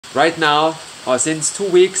Right now, or since 2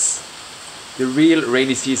 weeks, the real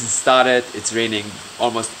rainy season started. It's raining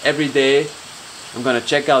almost every day. I'm gonna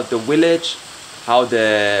check out the village, how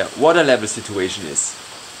the water level situation is.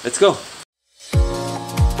 Let's go!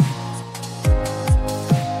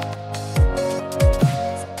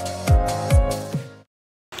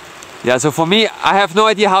 Yeah, so for me, I have no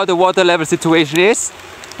idea how the water level situation is.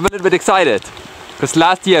 I'm a little bit excited, because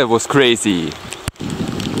last year it was crazy.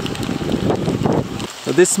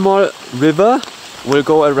 So this small river will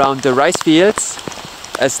go around the rice fields.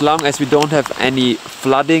 As long as we don't have any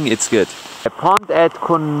flooding, it's good. The pond at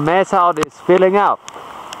Kunmesout is filling up.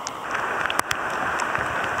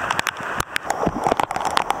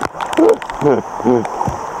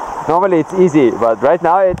 Normally it's easy, but right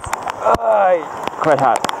now it's quite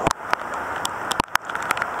hard.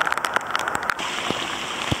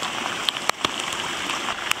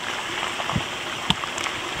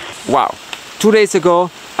 Wow, 2 days ago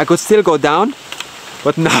I could still go down,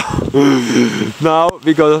 but now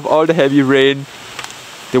because of all the heavy rain,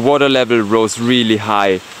 the water level rose really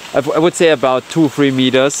high. I would say about 2-3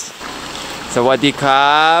 meters. Sawadee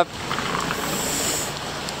krap.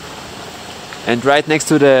 And right next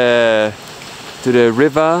to the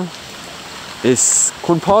river is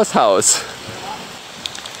Kun Pa's house.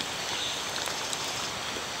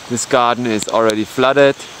 This garden is already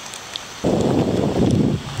flooded.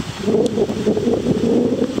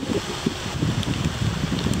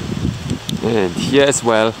 And here as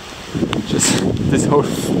well, just this whole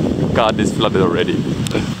garden is flooded already.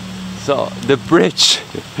 So the bridge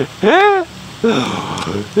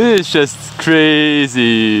is just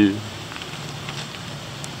crazy.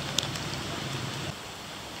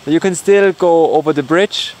 You can still go over the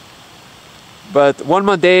bridge, but one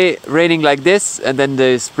more day raining like this and then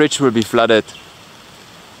this bridge will be flooded.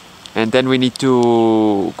 And then we need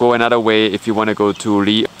to go another way if you want to go to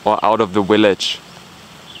Ri or out of the village.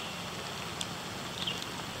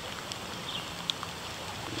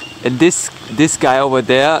 And this guy over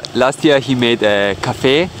there, last year he made a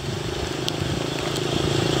cafe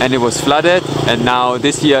and it was flooded, and now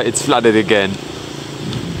this year it's flooded again.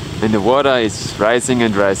 And the water is rising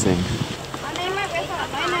and rising.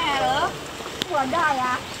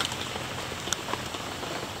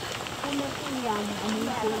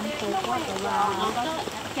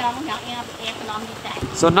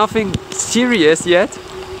 So nothing serious yet,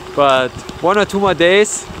 but 1 or 2 more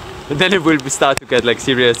days and then it will start to get like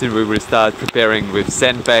serious, and we will start preparing with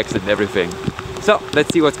sandbags and everything. So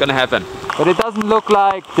let's see what's gonna happen. But it doesn't look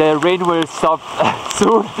like the rain will stop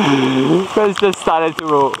soon, because it just started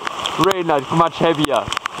to rain like much heavier.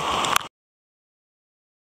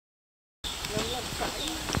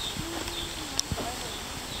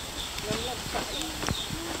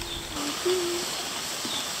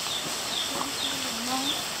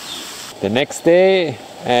 The next day,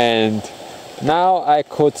 and now I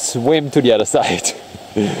could swim to the other side.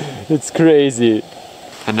 It's crazy.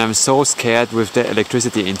 And I'm so scared with the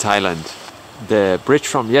electricity in Thailand. The bridge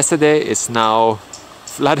from yesterday is now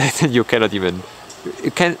flooded and you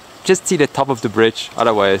can just see the top of the bridge,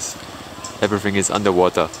 otherwise everything is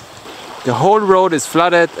underwater. The whole road is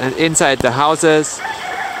flooded and inside the houses.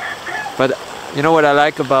 But you know what I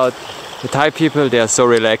like about the Thai people? They are so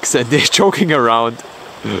relaxed and they're joking around.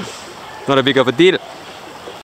 Not a big of a deal.